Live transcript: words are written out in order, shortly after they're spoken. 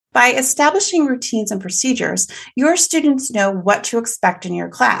By establishing routines and procedures, your students know what to expect in your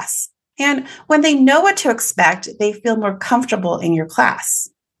class. And when they know what to expect, they feel more comfortable in your class.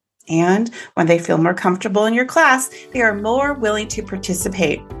 And when they feel more comfortable in your class, they are more willing to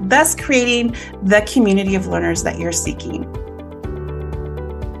participate, thus creating the community of learners that you're seeking.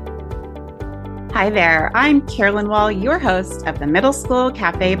 Hi there, I'm Carolyn Wall, your host of the Middle School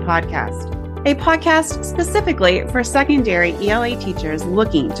Cafe podcast, a podcast specifically for secondary ELA teachers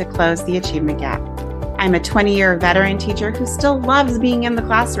looking to close the achievement gap. I'm a 20-year veteran teacher who still loves being in the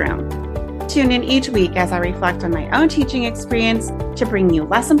classroom. Tune in each week as I reflect on my own teaching experience to bring you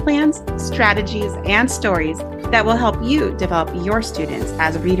lesson plans, strategies, and stories that will help you develop your students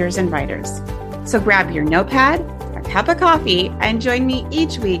as readers and writers. So grab your notepad, a cup of coffee, and join me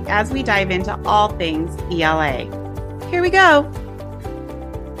each week as we dive into all things ELA. Here we go.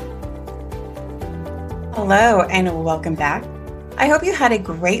 Hello, and welcome back. I hope you had a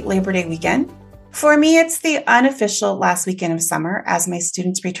great Labor Day weekend. For me, it's the unofficial last weekend of summer as my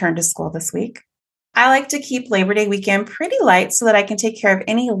students return to school this week. I like to keep Labor Day weekend pretty light so that I can take care of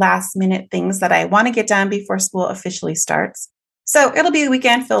any last minute things that I want to get done before school officially starts. So it'll be a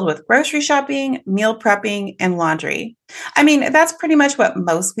weekend filled with grocery shopping, meal prepping, and laundry. I mean, that's pretty much what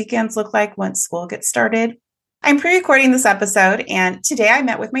most weekends look like once school gets started. I'm pre-recording this episode, and today I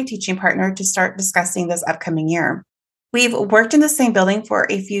met with my teaching partner to start discussing this upcoming year. We've worked in the same building for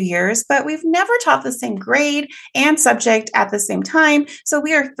a few years, but we've never taught the same grade and subject at the same time, so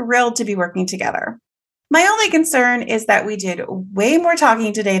we are thrilled to be working together. My only concern is that we did way more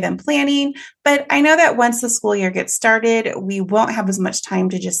talking today than planning, but I know that once the school year gets started, we won't have as much time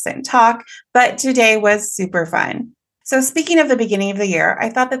to just sit and talk, but today was super fun. So speaking of the beginning of the year, I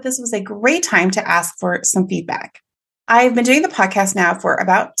thought that this was a great time to ask for some feedback. I've been doing the podcast now for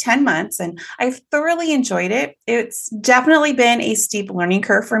about 10 months and I've thoroughly enjoyed it. It's definitely been a steep learning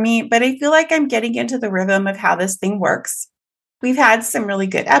curve for me, but I feel like I'm getting into the rhythm of how this thing works. We've had some really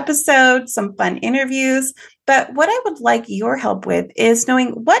good episodes, some fun interviews, but what I would like your help with is knowing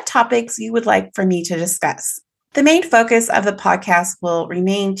what topics you would like for me to discuss. The main focus of the podcast will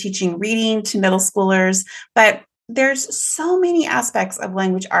remain teaching reading to middle schoolers, but there's so many aspects of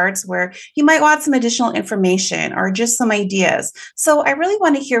language arts where you might want some additional information or just some ideas. So I really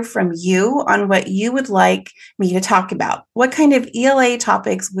want to hear from you on what you would like me to talk about. What kind of ELA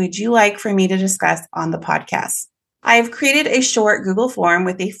topics would you like for me to discuss on the podcast? I've created a short Google form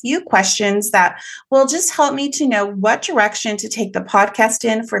with a few questions that will just help me to know what direction to take the podcast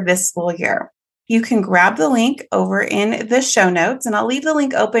in for this school year. You can grab the link over in the show notes, and I'll leave the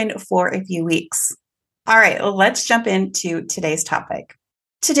link open for a few weeks. All right, let's jump into today's topic.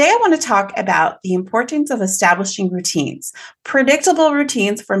 Today, I want to talk about the importance of establishing routines, predictable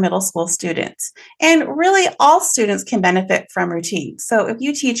routines for middle school students. And really, all students can benefit from routines. So if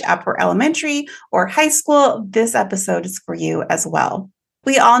you teach upper elementary or high school, this episode is for you as well.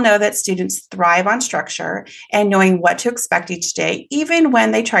 We all know that students thrive on structure and knowing what to expect each day, even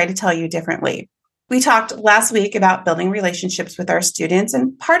when they try to tell you differently. We talked last week about building relationships with our students,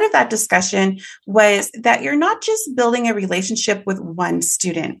 and part of that discussion was that you're not just building a relationship with one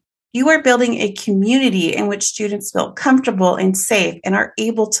student. You are building a community in which students feel comfortable and safe and are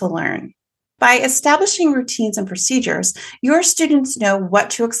able to learn. By establishing routines and procedures, your students know what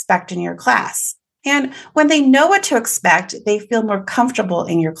to expect in your class. And when they know what to expect, they feel more comfortable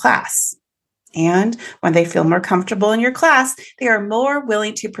in your class. And when they feel more comfortable in your class, they are more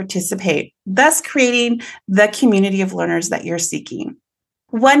willing to participate, thus creating the community of learners that you're seeking.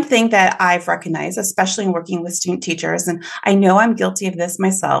 One thing that I've recognized, especially in working with student teachers, and I know I'm guilty of this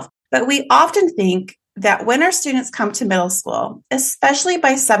myself, but we often think that when our students come to middle school, especially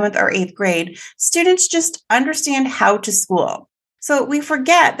by 7th or 8th grade, students just understand how to school. So we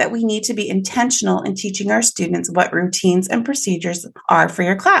forget that we need to be intentional in teaching our students what routines and procedures are for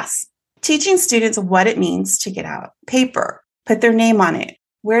your class. Teaching students what it means to get out paper, put their name on it,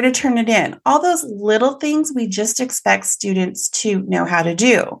 where to turn it in, all those little things we just expect students to know how to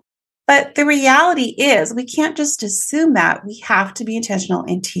do. But the reality is we can't just assume that. We have to be intentional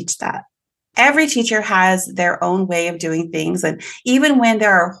and teach that. Every teacher has their own way of doing things. And even when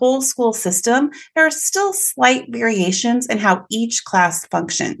there are a whole school system, there are still slight variations in how each class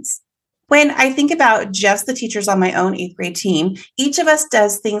functions. When I think about just the teachers on my own 8th grade team, each of us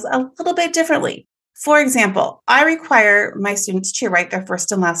does things a little bit differently. For example, I require my students to write their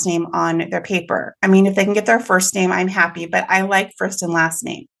first and last name on their paper. I mean, if they can get their first name, I'm happy, but I like first and last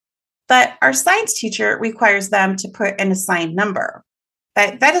name. But our science teacher requires them to put an assigned number.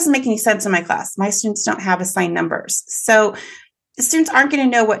 But that doesn't make any sense in my class. My students don't have assigned numbers. So The students aren't going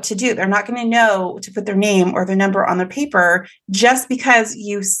to know what to do. They're not going to know to put their name or their number on the paper just because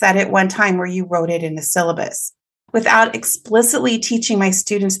you said it one time or you wrote it in the syllabus. Without explicitly teaching my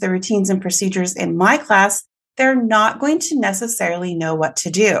students the routines and procedures in my class, they're not going to necessarily know what to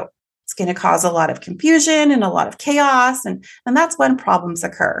do. It's going to cause a lot of confusion and a lot of chaos, and that's when problems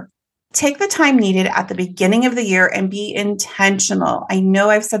occur. Take the time needed at the beginning of the year and be intentional. I know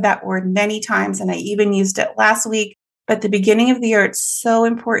I've said that word many times, and I even used it last week, but at the beginning of the year, it's so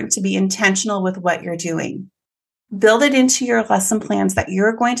important to be intentional with what you're doing. Build it into your lesson plans that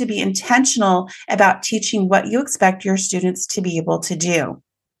you're going to be intentional about teaching what you expect your students to be able to do.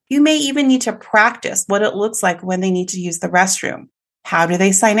 You may even need to practice what it looks like when they need to use the restroom. How do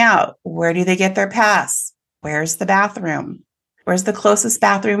they sign out? Where do they get their pass? Where's the bathroom? Where's the closest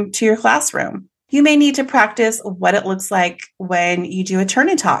bathroom to your classroom? You may need to practice what it looks like when you do a turn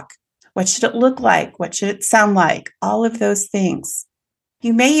and talk. What should it look like? What should it sound like? All of those things.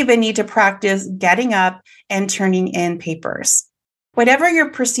 You may even need to practice getting up and turning in papers. Whatever your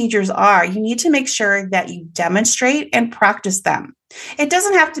procedures are, you need to make sure that you demonstrate and practice them. It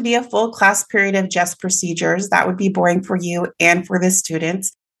doesn't have to be a full class period of just procedures. That would be boring for you and for the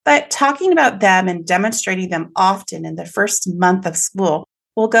students. But talking about them and demonstrating them often in the first month of school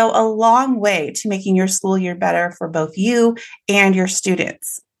will go a long way to making your school year better for both you and your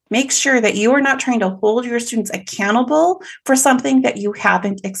students. Make sure that you are not trying to hold your students accountable for something that you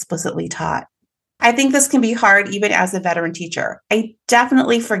haven't explicitly taught. I think this can be hard even as a veteran teacher. I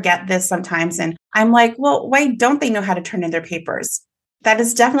definitely forget this sometimes, and I'm like, well, why don't they know how to turn in their papers? That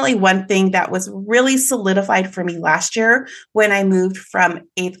is definitely one thing that was really solidified for me last year when I moved from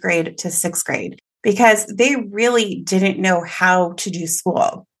 8th grade to 6th grade, because they really didn't know how to do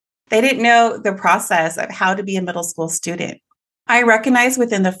school. They didn't know the process of how to be a middle school student. I recognized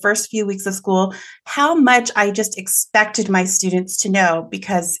within the first few weeks of school how much I just expected my students to know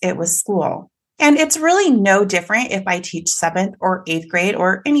because it was school. And it's really no different if I teach 7th or 8th grade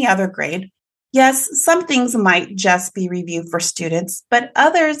or any other grade. Yes, some things might just be reviewed for students, but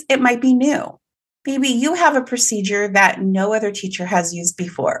others, it might be new. Maybe you have a procedure that no other teacher has used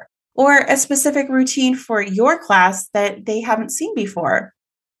before, or a specific routine for your class that they haven't seen before.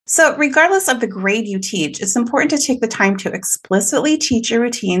 So regardless of the grade you teach, it's important to take the time to explicitly teach your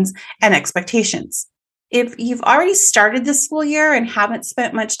routines and expectations. If you've already started this school year and haven't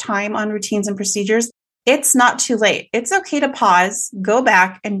spent much time on routines and procedures, it's not too late. It's okay to pause, go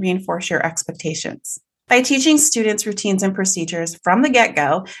back, and reinforce your expectations. By teaching students routines and procedures from the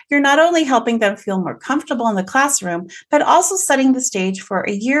get-go, you're not only helping them feel more comfortable in the classroom, but also setting the stage for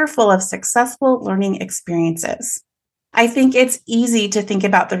a year full of successful learning experiences. I think it's easy to think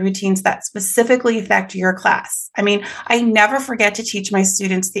about the routines that specifically affect your class. I mean, I never forget to teach my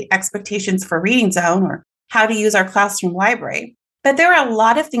students the expectations for Reading Zone or how to use our classroom library. But there are a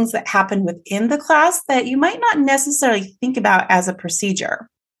lot of things that happen within the class that you might not necessarily think about as a procedure.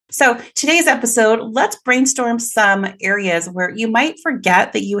 So today's episode, let's brainstorm some areas where you might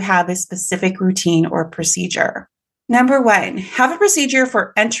forget that you have a specific routine or procedure. Number 1, have a procedure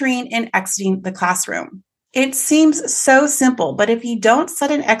for entering and exiting the classroom. It seems so simple, but if you don't set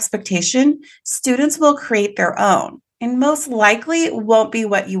an expectation, students will create their own, and most likely won't be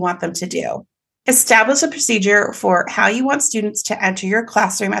what you want them to do. Establish a procedure for how you want students to enter your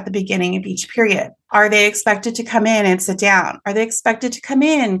classroom at the beginning of each period. Are they expected to come in and sit down? Are they expected to come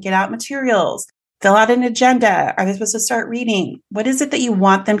in, get out materials, fill out an agenda? Are they supposed to start reading? What is it that you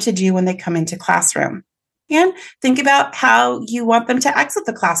want them to do when they come into classroom? And think about how you want them to exit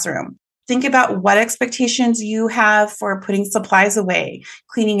the classroom. Think about what expectations you have for putting supplies away,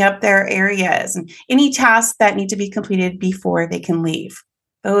 cleaning up their areas, and any tasks that need to be completed before they can leave.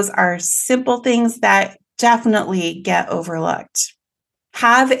 Those are simple things that definitely get overlooked.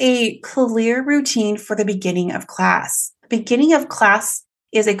 Have a clear routine for the beginning of class. The beginning of class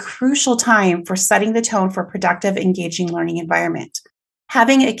is a crucial time for setting the tone for productive, engaging learning environment.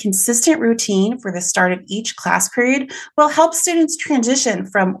 Having a consistent routine for the start of each class period will help students transition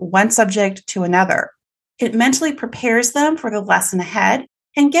from one subject to another. It mentally prepares them for the lesson ahead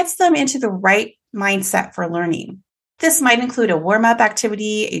and gets them into the right mindset for learning. This might include a warm-up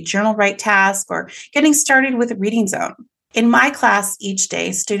activity, a journal write task, or getting started with a Reading Zone. In my class each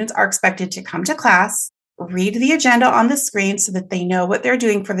day, students are expected to come to class, read the agenda on the screen so that they know what they're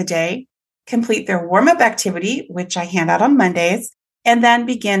doing for the day, complete their warm-up activity, which I hand out on Mondays, and then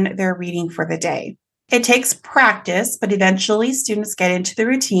begin their reading for the day. It takes practice, but eventually students get into the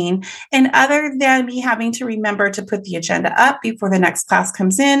routine. And other than me having to remember to put the agenda up before the next class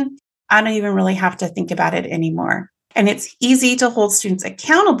comes in, I don't even really have to think about it anymore. And it's easy to hold students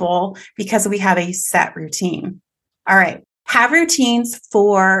accountable because we have a set routine. All right. Have routines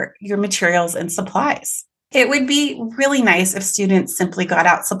for your materials and supplies. It would be really nice if students simply got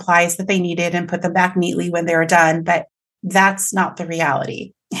out supplies that they needed and put them back neatly when they were done, but that's not the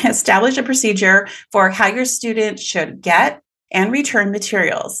reality. Establish a procedure for how your students should get and return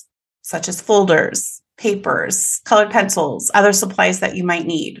materials, such as folders, papers, colored pencils, other supplies that you might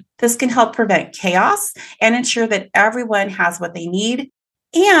need. This can help prevent chaos and ensure that everyone has what they need,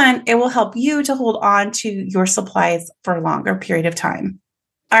 and it will help you to hold on to your supplies for a longer period of time.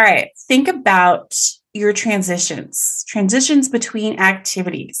 All right, think about your transitions between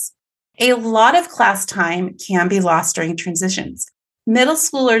activities. A lot of class time can be lost during transitions. Middle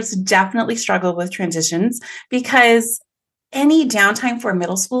schoolers definitely struggle with transitions because any downtime for a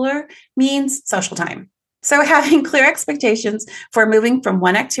middle schooler means social time. So having clear expectations for moving from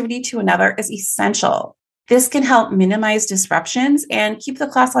one activity to another is essential. This can help minimize disruptions and keep the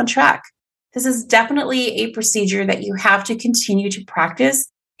class on track. This is definitely a procedure that you have to continue to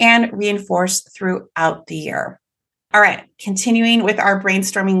practice and reinforce throughout the year. All right, continuing with our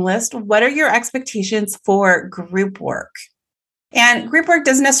brainstorming list, what are your expectations for group work? And group work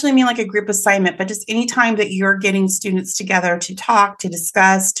doesn't necessarily mean like a group assignment, but just any time that you're getting students together to talk, to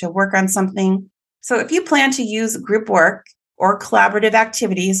discuss, to work on something. So if you plan to use group work or collaborative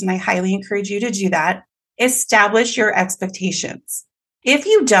activities, and I highly encourage you to do that, establish your expectations. If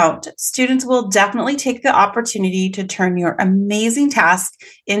you don't, students will definitely take the opportunity to turn your amazing task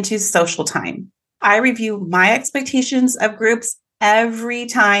into social time. I review my expectations of groups every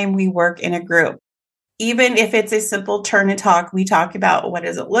time we work in a group. Even if it's a simple turn and talk, we talk about what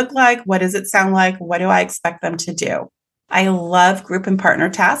does it look like? What does it sound like? What do I expect them to do? I love group and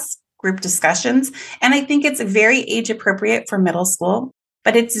partner tasks, group discussions, and I think it's very age appropriate for middle school.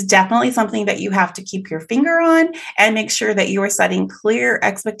 But it's definitely something that you have to keep your finger on and make sure that you are setting clear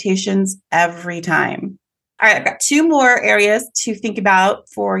expectations every time. All right, I've got two more areas to think about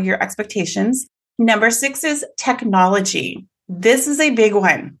for your expectations. Number 6 is technology. This is a big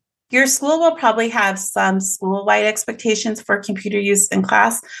one. Your school will probably have some school-wide expectations for computer use in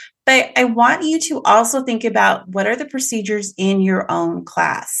class, but I want you to also think about what are the procedures in your own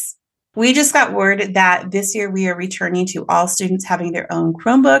class. We just got word that this year we are returning to all students having their own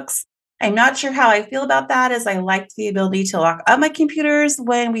Chromebooks. I'm not sure how I feel about that, as I liked the ability to lock up my computers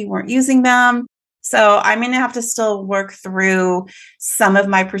when we weren't using them. So I'm going to have to still work through some of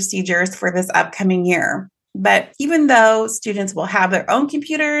my procedures for this upcoming year. But even though students will have their own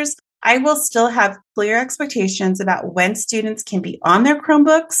computers, I will still have clear expectations about when students can be on their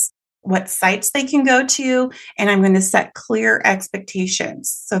Chromebooks, what sites they can go to, and I'm going to set clear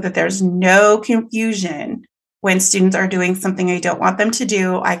expectations so that there's no confusion when students are doing something I don't want them to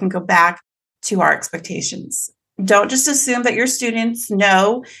do. I can go back to our expectations. Don't just assume that your students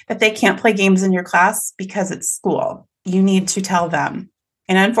know that they can't play games in your class because it's school. You need to tell them.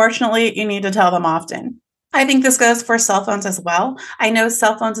 And unfortunately, you need to tell them often. I think this goes for cell phones as well. I know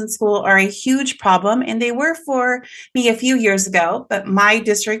cell phones in school are a huge problem, and they were for me a few years ago, but my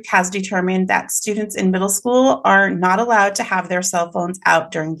district has determined that students in middle school are not allowed to have their cell phones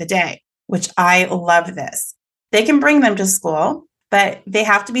out during the day, which I love this. They can bring them to school, but they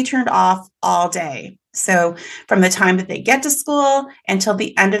have to be turned off all day. So from the time that they get to school until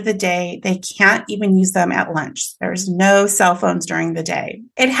the end of the day, they can't even use them at lunch. There's no cell phones during the day.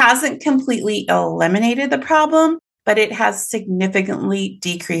 It hasn't completely eliminated the problem, but it has significantly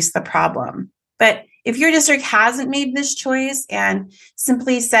decreased the problem. But if your district hasn't made this choice and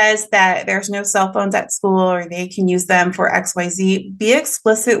simply says that there's no cell phones at school or they can use them for XYZ, be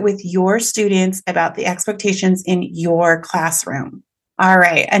explicit with your students about the expectations in your classroom. All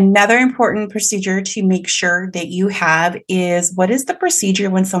right. Another important procedure to make sure that you have is, what is the procedure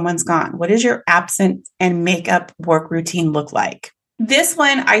when someone's gone? What does your absent and makeup work routine look like? This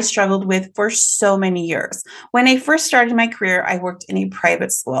one I struggled with for so many years. When I first started my career, I worked in a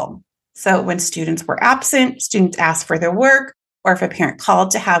private school. So when students were absent, students asked for their work, or if a parent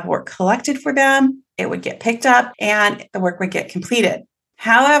called to have work collected for them, it would get picked up and the work would get completed.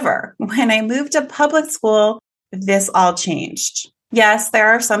 However, when I moved to public school, this all changed. Yes, there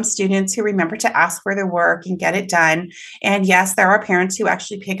are some students who remember to ask for their work and get it done. And yes, there are parents who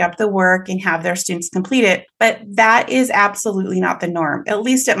actually pick up the work and have their students complete it. But that is absolutely not the norm. At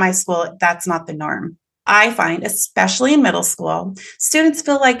least at my school, that's not the norm. I find, especially in middle school, students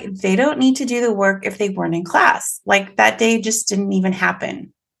feel like they don't need to do the work if they weren't in class. Like that day just didn't even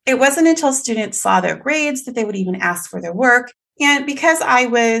happen. It wasn't until students saw their grades that they would even ask for their work. And because I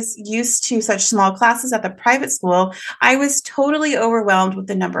was used to such small classes at the private school, I was totally overwhelmed with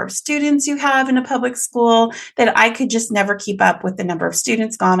the number of students you have in a public school that I could just never keep up with the number of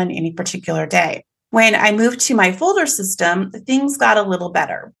students gone on any particular day. When I moved to my folder system, things got a little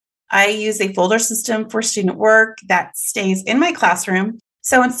better. I use a folder system for student work that stays in my classroom.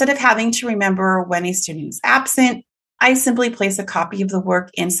 So instead of having to remember when a student is absent, I simply place a copy of the work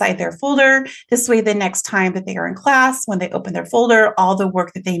inside their folder. This way, the next time that they are in class, when they open their folder, all the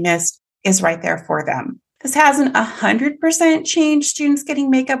work that they missed is right there for them. This hasn't 100% changed students getting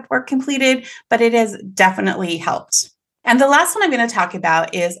makeup work completed, but it has definitely helped. And the last one I'm going to talk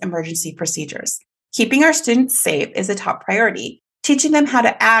about is emergency procedures. Keeping our students safe is a top priority. Teaching them how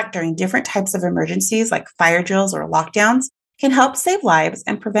to act during different types of emergencies like fire drills or lockdowns can help save lives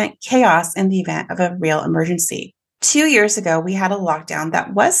and prevent chaos in the event of a real emergency. 2 years ago, we had a lockdown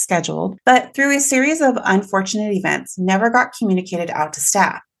that was scheduled, but through a series of unfortunate events, never got communicated out to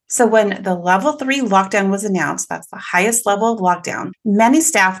staff. So when the level 3 lockdown was announced, that's the highest level of lockdown, many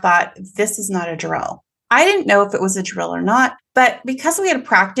staff thought this is not a drill. I didn't know if it was a drill or not, but because we had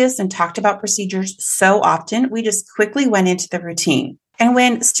practiced and talked about procedures so often, we just quickly went into the routine. And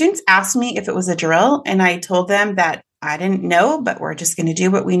when students asked me if it was a drill, and I told them that I didn't know, but we're just going to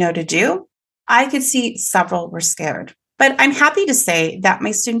do what we know to do, I could see several were scared. But I'm happy to say that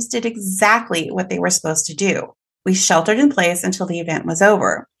my students did exactly what they were supposed to do. We sheltered in place until the event was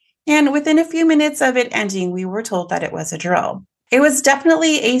over. And within a few minutes of it ending, we were told that it was a drill. It was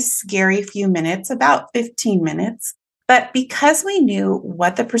definitely a scary few minutes, about 15 minutes. But because we knew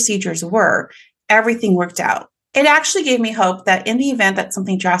what the procedures were, everything worked out. It actually gave me hope that in the event that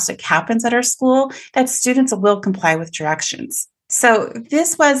something drastic happens at our school, that students will comply with directions. So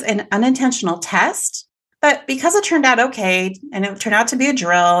this was an unintentional test, but because it turned out okay, and it turned out to be a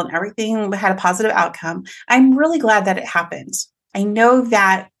drill and everything had a positive outcome, I'm really glad that it happened. I know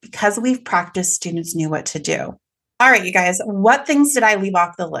that because we've practiced, students knew what to do. All right, you guys, what things did I leave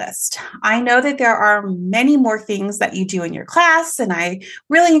off the list? I know that there are many more things that you do in your class, and I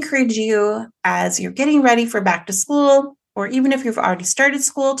really encourage you as you're getting ready for back to school, or even if you've already started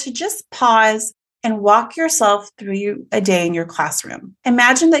school, to just pause and walk yourself through a day in your classroom.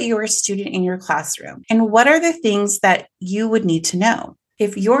 Imagine that you're a student in your classroom, and what are the things that you would need to know?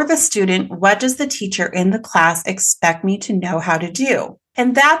 If you're the student, what does the teacher in the class expect me to know how to do?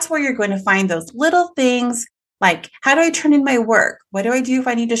 And that's where you're going to find those little things like, how do I turn in my work? What do I do if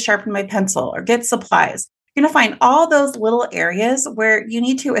I need to sharpen my pencil or get supplies? You're going to find all those little areas where you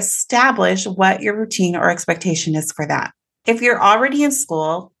need to establish what your routine or expectation is for that. If you're already in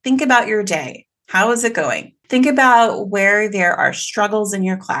school, think about your day. How is it going? Think about where there are struggles in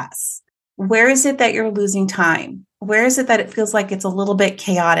your class. Where is it that you're losing time? Where is it that it feels like it's a little bit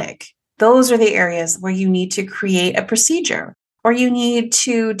chaotic? Those are the areas where you need to create a procedure, or you need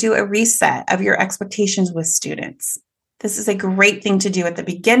to do a reset of your expectations with students. This is a great thing to do at the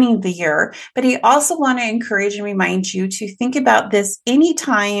beginning of the year, but I also want to encourage and remind you to think about this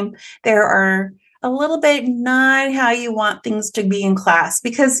anytime there are a little bit not how you want things to be in class,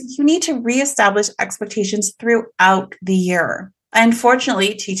 because you need to reestablish expectations throughout the year.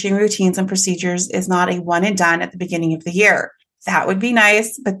 Unfortunately, teaching routines and procedures is not a one and done at the beginning of the year. That would be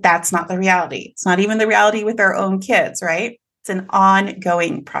nice, but that's not the reality. It's not even the reality with our own kids, right? It's an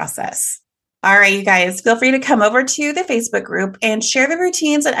ongoing process. All right, you guys, feel free to come over to the Facebook group and share the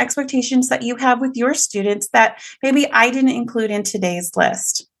routines and expectations that you have with your students that maybe I didn't include in today's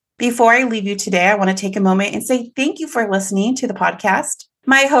list. Before I leave you today, I want to take a moment and say thank you for listening to the podcast.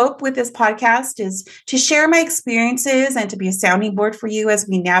 My hope with this podcast is to share my experiences and to be a sounding board for you as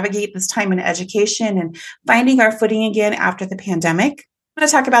we navigate this time in education and finding our footing again after the pandemic. I'm going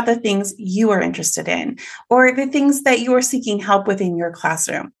to talk about the things you are interested in or the things that you are seeking help with in your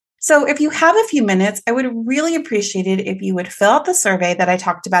classroom. So if you have a few minutes, I would really appreciate it if you would fill out the survey that I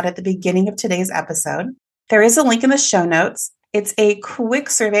talked about at the beginning of today's episode. There is a link in the show notes. It's a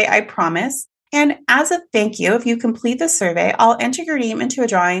quick survey, I promise. And as a thank you, if you complete the survey, I'll enter your name into a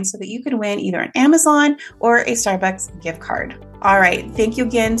drawing so that you can win either an Amazon or a Starbucks gift card. All right. Thank you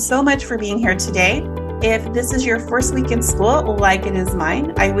again so much for being here today. If this is your first week in school, like it is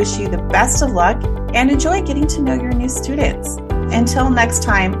mine, I wish you the best of luck and enjoy getting to know your new students. Until next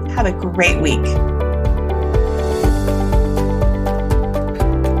time, have a great week.